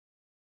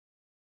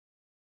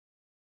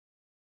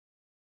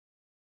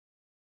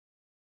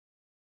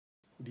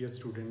Dear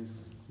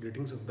students,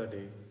 greetings of the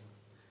day.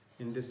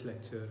 In this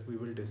lecture, we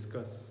will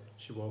discuss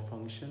Chebyshev's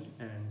function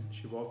and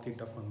Chebyshev's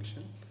theta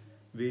function,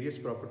 various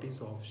properties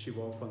of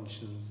Chebyshev's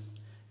functions,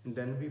 and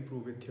then we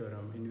prove a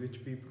theorem in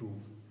which we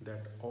prove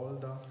that all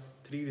the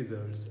three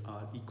results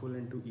are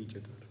equivalent to each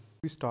other.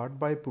 We start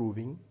by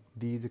proving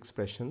these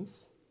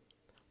expressions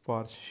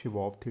for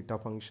Chebyshev's theta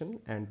function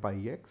and pi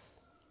x.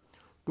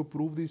 To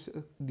prove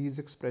these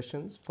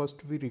expressions,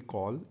 first we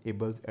recall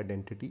Abel's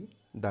identity,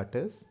 that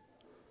is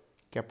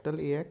capital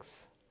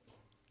AX,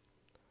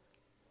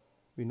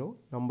 we know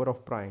number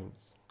of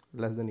primes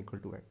less than equal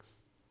to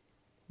x,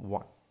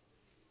 1.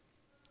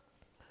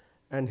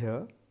 And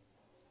here,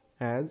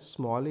 as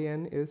small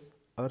an is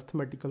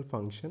arithmetical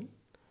function,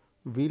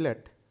 we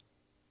let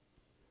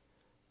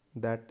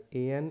that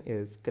an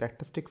is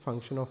characteristic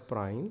function of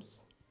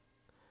primes,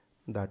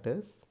 that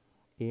is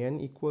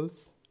an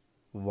equals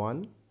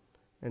 1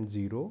 and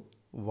 0,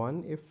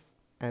 1 if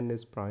n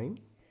is prime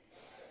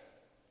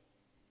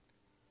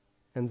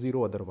and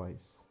 0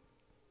 otherwise.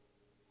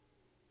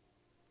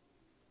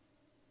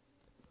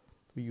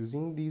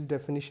 Using these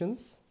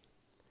definitions,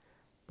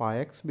 pi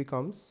x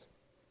becomes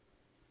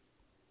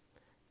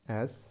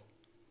as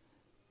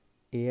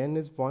an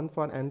is 1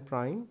 for n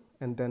prime,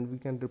 and then we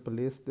can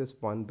replace this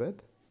 1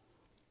 with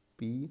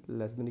p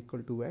less than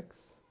equal to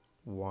x,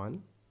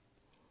 1.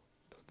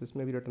 So this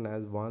may be written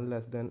as 1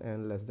 less than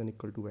n less than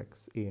equal to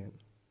x, an.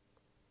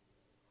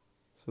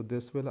 So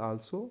this will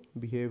also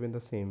behave in the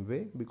same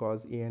way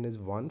because an is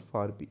 1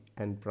 for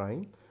n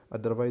prime,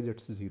 otherwise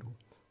it's 0.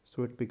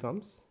 So it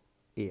becomes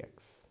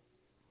ax.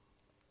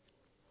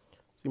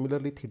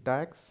 Similarly, theta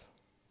x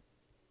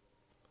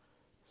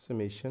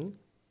summation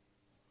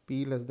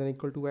p less than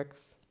equal to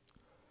x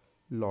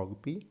log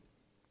p.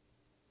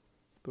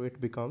 So it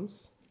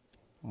becomes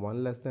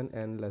 1 less than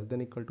n less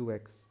than equal to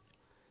x,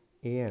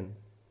 an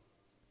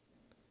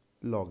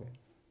log n.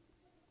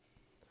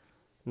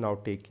 Now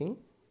taking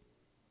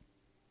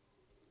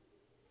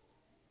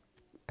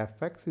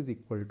fx is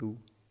equal to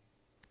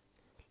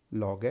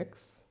log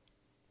x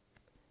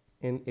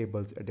in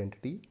Abel's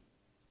identity,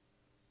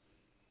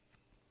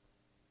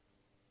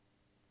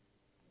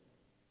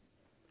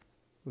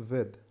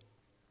 with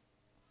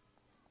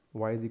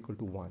y is equal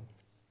to 1,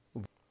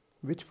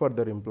 which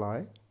further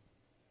imply,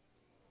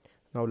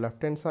 now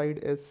left hand side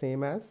is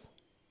same as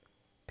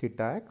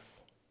theta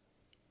x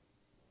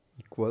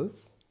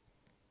equals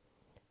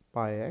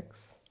pi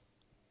x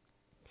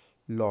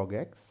log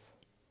x,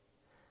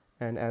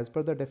 and as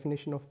per the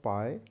definition of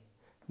pi,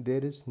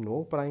 there is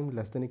no prime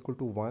less than equal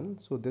to 1,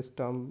 so this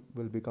term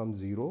will become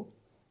 0.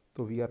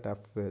 So we are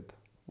left with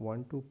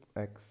 1 to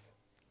x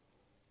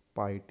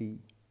pi t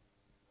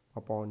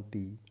upon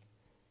t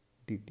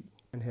dt,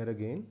 and here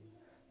again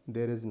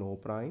there is no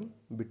prime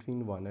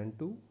between 1 and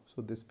 2,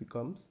 so this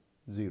becomes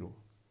 0.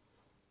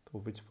 So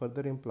which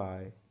further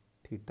imply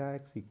theta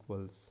x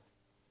equals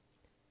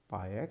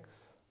pi x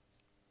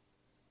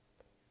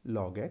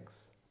log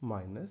x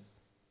minus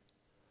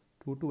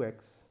 2 to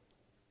x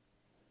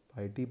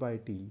pi t by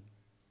t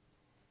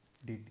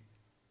dt.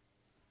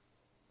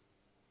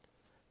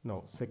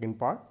 Now second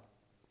part,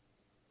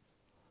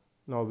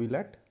 now we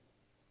let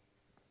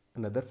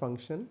another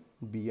function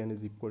bn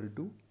is equal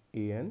to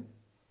an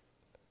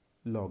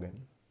log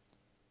n.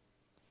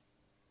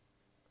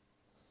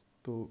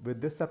 So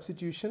with this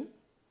substitution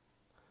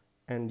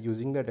and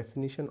using the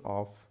definition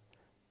of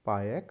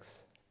pi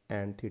x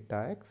and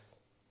theta x,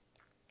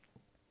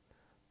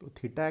 so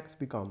theta x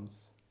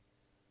becomes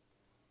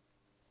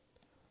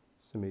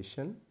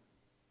summation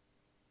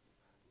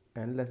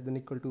n less than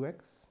equal to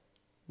x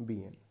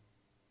bn,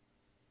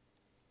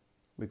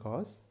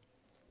 because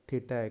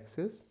theta x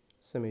is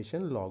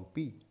summation log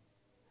p,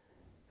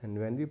 and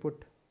when we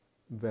put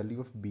value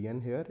of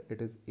bn here,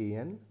 it is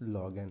an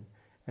log n,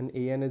 and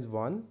an is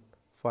 1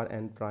 for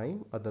n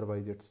prime,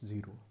 otherwise it's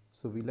 0.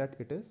 So we let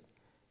it is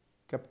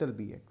capital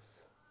Bx.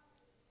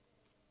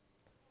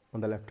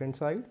 On the left hand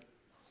side,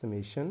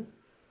 summation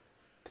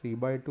 3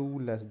 by 2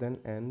 less than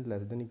n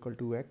less than equal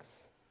to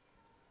x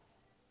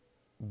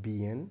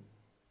bn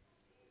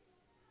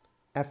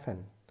fn,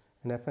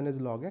 and fn is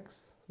log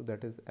x, so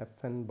that is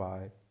fn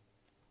by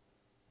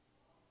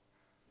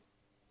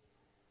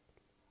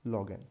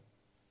log n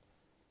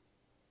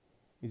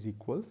is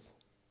equals,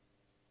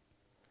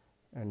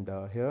 and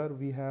here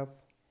we have,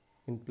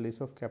 in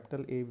place of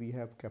capital A we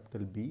have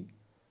capital B,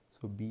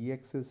 so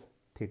bx is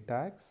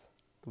theta x,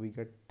 so we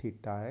get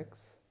theta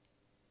x,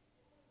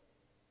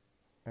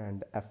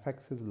 and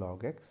fx is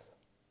log x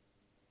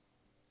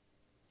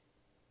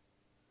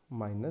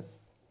minus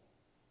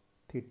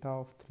theta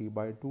of 3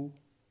 by 2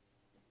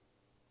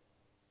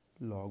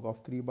 log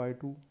of 3 by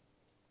 2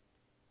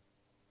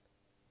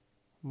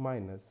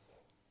 minus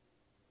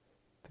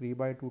 3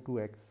 by 2 to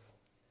x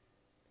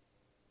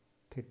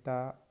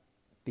theta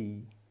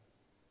t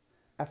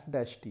f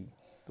dash t.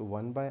 So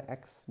 1 by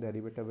x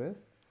derivative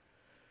is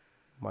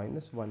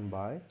minus 1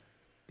 by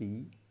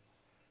t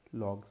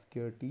log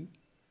square t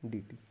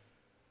dt,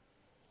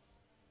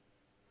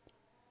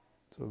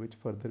 so which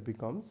further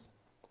becomes,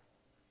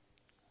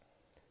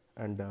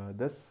 and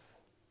this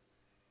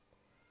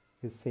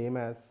is same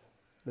as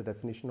the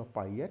definition of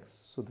pi x.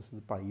 So this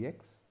is pi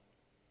x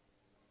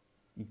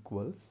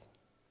equals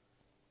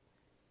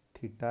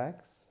theta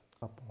x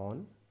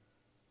upon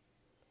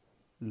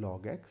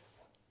log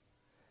x,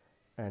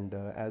 and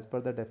as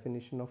per the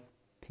definition of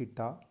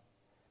theta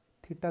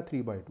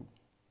 3 by 2,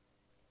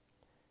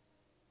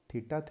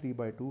 theta 3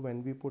 by 2,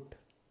 when we put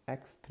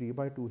x 3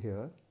 by 2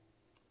 here,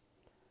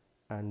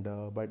 and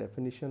by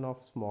definition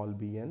of small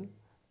bn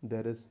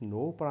there is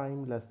no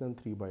prime less than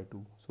 3 by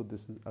 2, so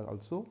this is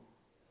also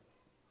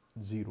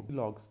 0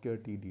 log square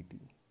t dt.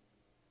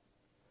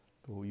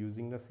 So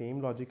using the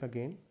same logic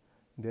again,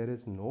 there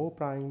is no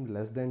prime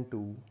less than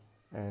 2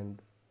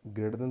 and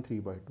greater than 3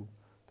 by 2,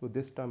 so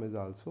this term is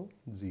also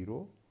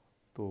 0.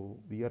 So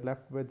we are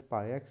left with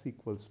pi x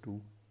equals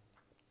to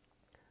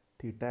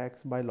theta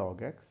x by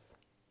log x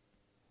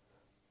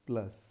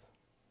plus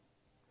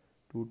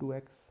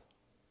 2x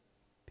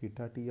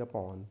theta t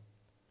upon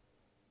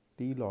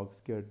t log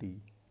square t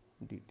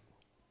dt,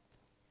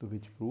 so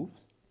which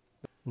proves.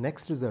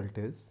 Next result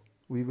is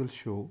we will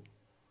show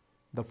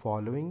the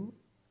following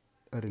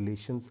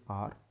relations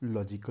are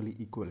logically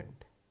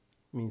equivalent.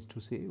 Means to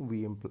say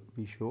we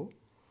show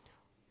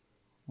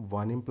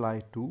 1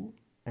 imply 2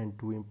 and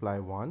 2 imply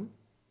 1,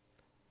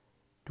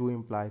 2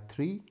 imply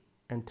 3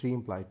 and 3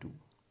 imply 2.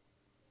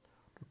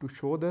 To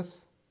show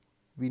this,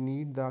 we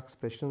need the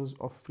expressions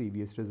of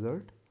previous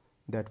result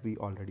that we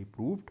already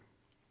proved.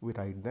 We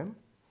write them,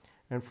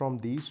 and from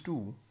these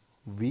two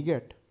we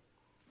get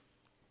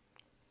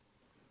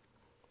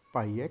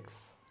pi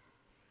x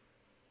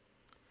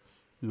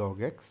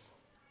log x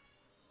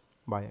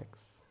by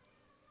x.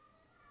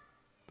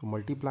 So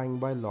multiplying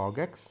by log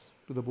x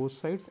to the both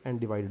sides and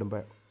divided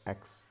by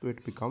x, so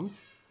it becomes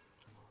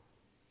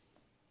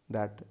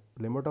that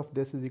limit of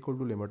this is equal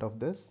to limit of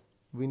this.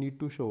 We need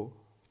to show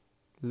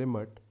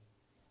limit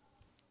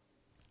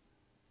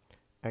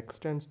x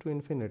tends to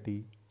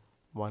infinity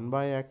 1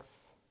 by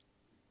x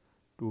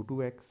 2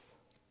 to x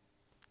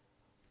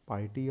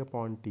pi t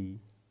upon t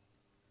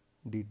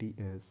dt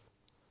is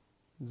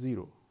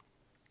 0.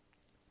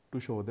 To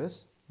show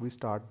this, we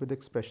start with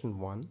expression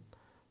 1,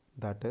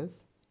 that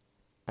is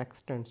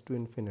x tends to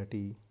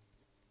infinity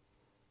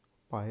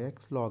pi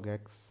x log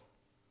x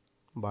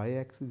by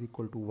x is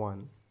equal to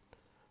 1,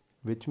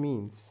 which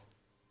means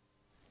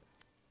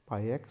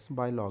pi x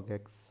by log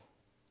x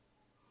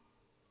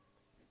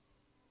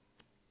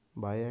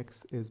by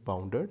x is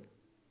bounded.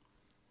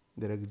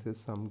 There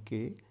exists some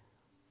k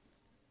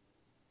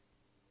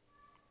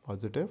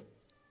positive,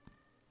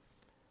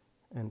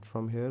 and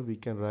from here we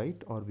can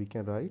write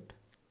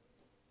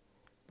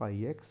pi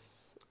x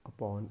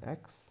upon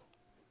x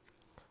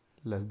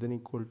less than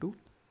equal to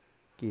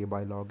k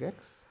by log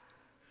x,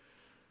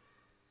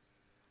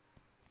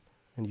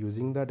 and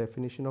using the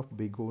definition of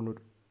big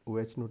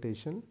OH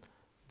notation,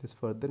 this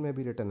further may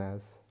be written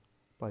as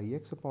pi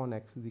x upon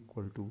x is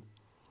equal to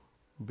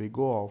big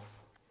O of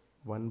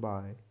 1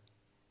 by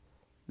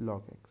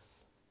log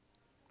x.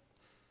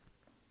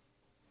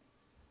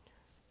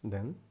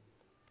 Then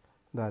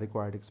the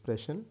required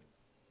expression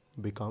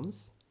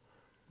becomes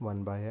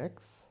 1 by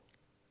x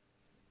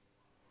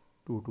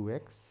 2 to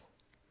x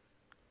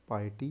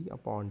pi t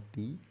upon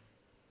t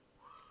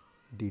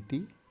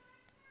dt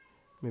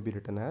may be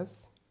written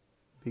as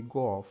big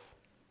O of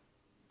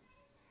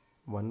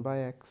 1 by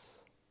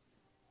x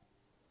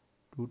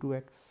 2 to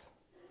x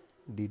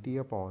dt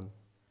upon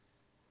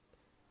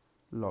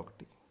log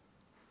t.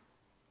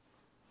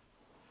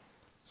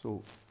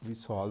 So we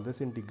solve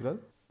this integral.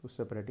 So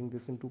separating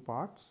this into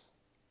parts,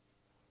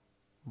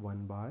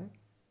 1 by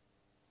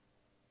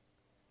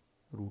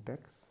root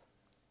x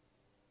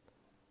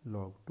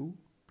log 2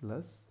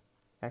 plus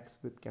x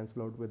with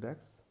cancel out with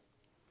x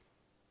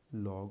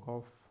log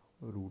of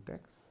root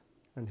x,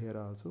 and here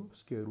also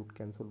square root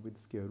cancel with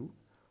square root,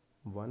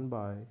 1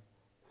 by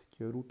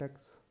square root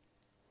x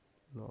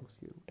log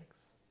square root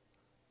x,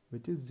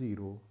 which is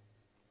 0.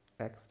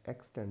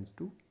 X tends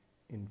to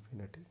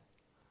infinity.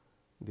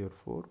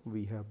 Therefore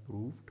we have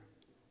proved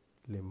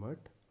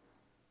limit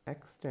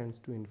x tends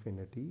to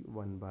infinity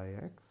 1 by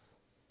x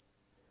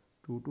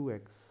 2 to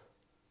x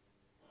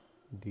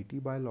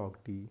dt by log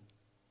t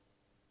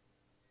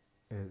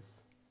is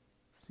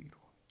 0.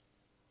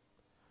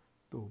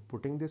 So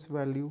putting this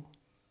value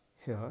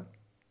here,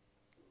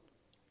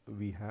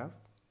 we have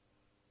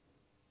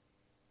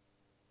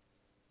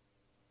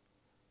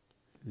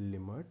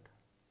limit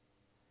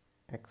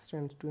x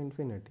tends to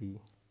infinity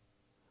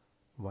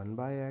 1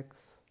 by x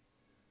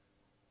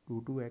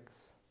 2 to x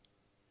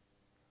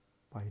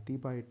pi t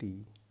by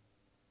t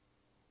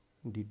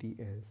dt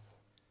is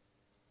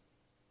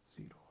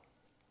 0,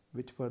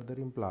 which further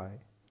imply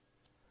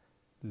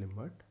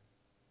limit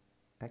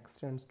x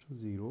tends to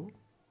 0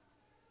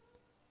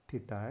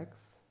 theta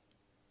x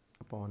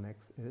upon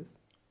x is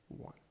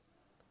 1,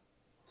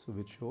 so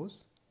which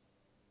shows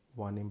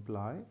 1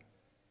 imply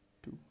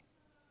 2.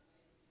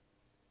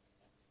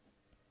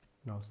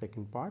 Now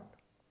second part,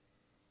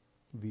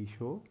 we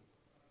show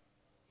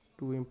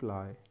 2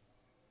 imply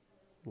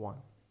 1.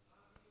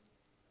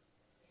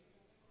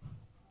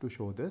 to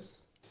show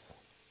this.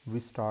 We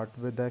start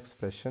with the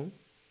expression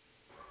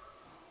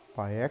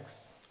pi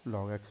x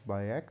log x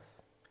by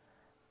x,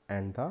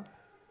 and the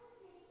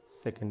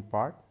second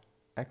part,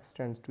 x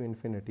tends to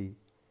infinity,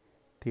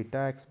 theta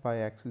x by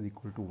x is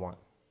equal to 1,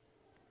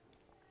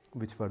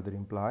 which further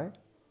imply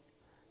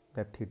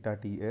that theta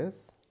t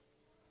is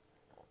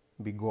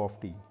big O of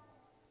t.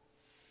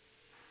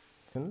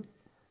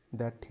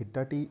 That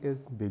theta t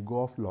is big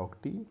O of log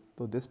t,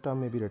 so this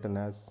term may be written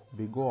as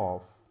big O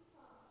of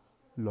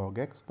log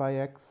x by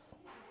x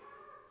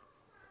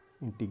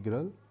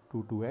integral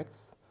 2 to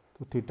x.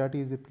 So theta t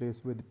is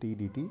replaced with t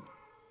dt,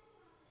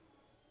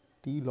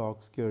 t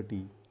log square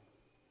t,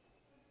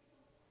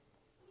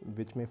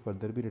 which may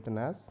further be written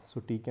as, so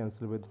t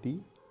cancel with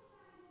t,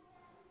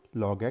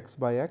 log x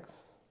by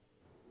x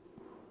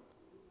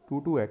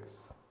 2 to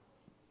x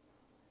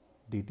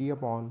dt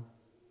upon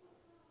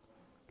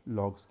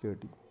log square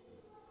t.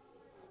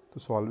 So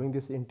solving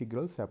this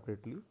integral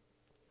separately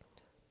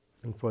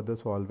and further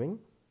solving,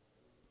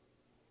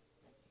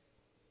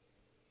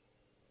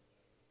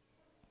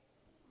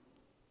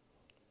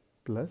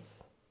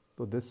 plus,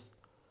 so this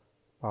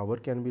power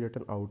can be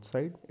written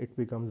outside, it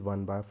becomes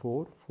 1 by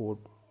 4, 4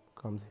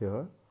 comes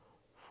here,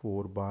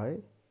 4 by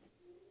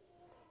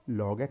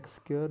log x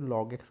square,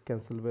 log x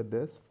cancel with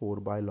this, 4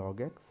 by log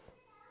x,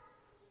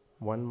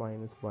 1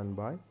 minus 1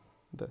 by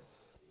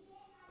this,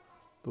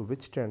 so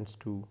which tends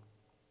to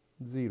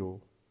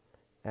 0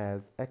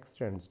 as x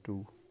tends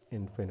to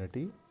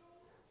infinity.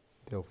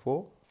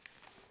 Therefore,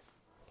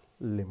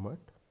 limit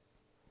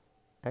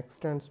x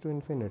tends to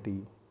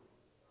infinity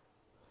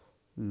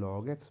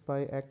log x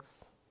by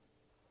x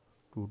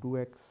 2 to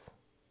x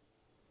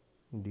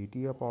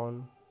dt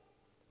upon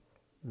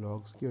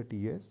log square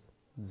t is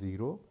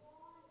 0,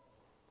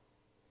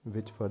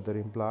 which further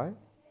imply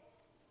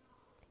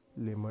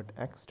limit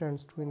x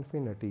tends to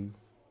infinity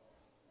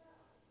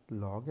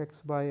log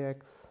x by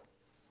x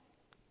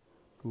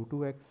 2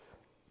 to x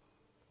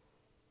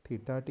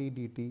theta t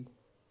dt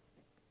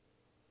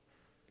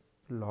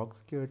log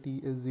square t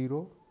is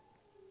 0,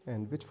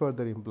 and which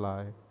further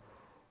imply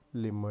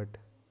limit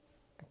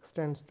x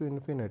tends to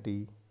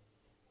infinity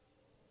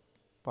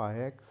pi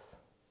x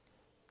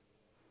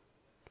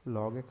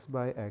log x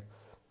by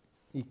x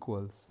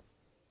equals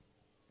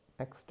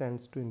x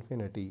tends to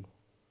infinity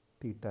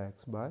theta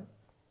x by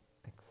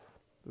x.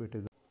 So it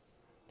is.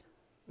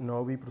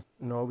 Now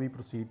we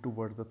proceed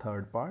towards the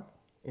third part,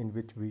 in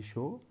which we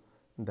show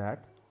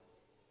that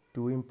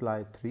 2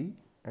 imply 3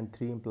 and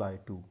 3 imply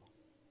 2,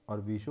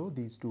 or we show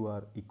these two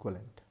are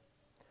equivalent.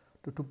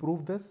 To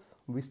prove this,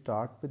 we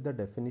start with the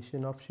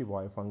definition of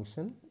Chebyshev's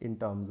function in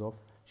terms of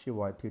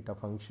Chebyshev's theta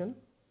function,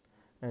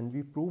 and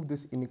we prove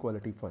this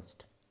inequality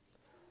first.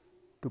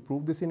 To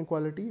prove this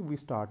inequality, we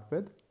start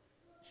with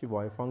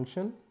Chebyshev's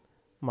function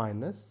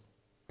minus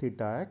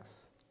theta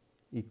x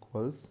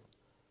equals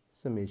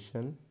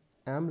summation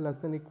m less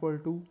than equal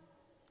to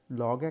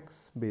log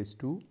x base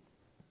 2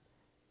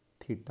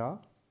 theta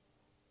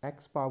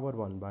x power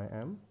 1 by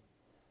m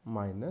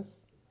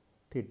minus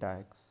theta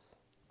x.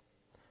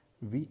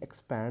 We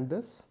expand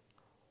this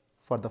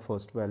for the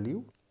first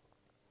value.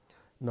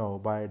 Now,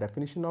 by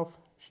definition of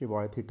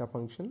Chebyshev's theta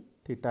function,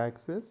 theta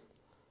x is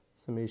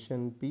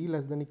summation p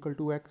less than equal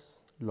to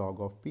x log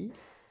of p,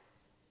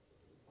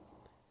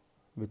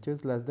 which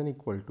is less than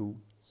equal to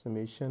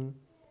summation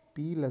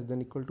p less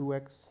than equal to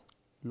x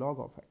log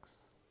of x.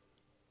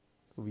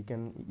 So we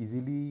can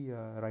easily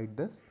write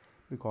this,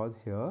 because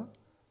here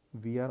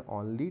we are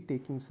only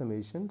taking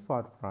summation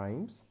for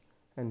primes,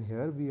 and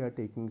here we are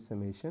taking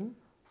summation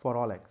for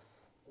all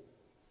x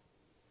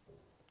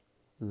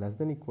less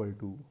than equal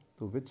to,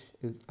 so which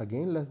is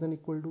again less than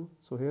equal to,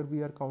 so here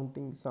we are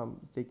counting sum,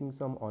 taking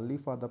sum only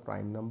for the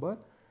prime number,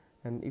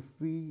 and if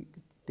we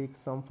take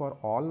sum for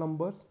all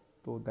numbers,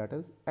 so that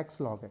is x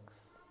log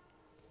x.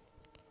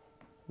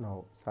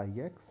 Now psi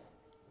x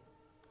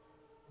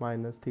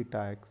minus theta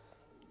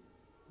x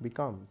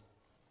becomes,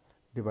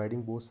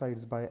 dividing both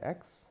sides by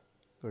x,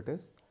 so it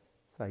is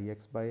psi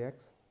x by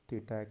x,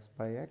 theta x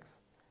by x,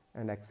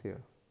 and x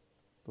here.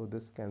 So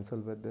this cancel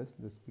with this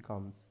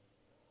becomes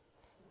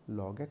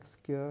log x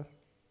square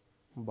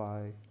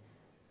by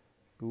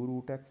 2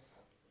 root x.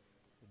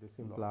 This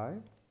imply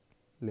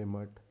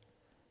limit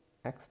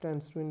x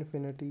tends to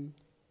infinity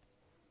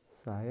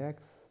psi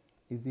x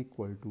is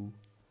equal to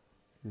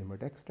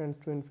limit x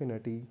tends to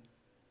infinity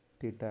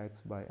theta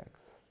x by x,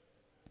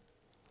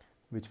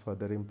 which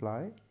further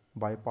imply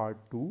by part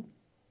 2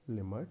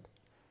 limit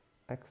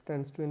x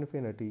tends to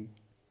infinity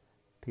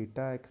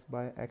theta x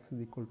by x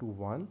is equal to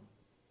 1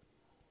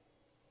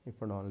 if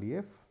and only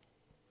if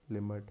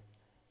limit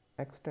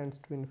x tends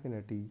to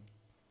infinity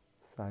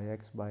psi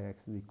x by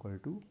x is equal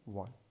to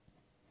 1.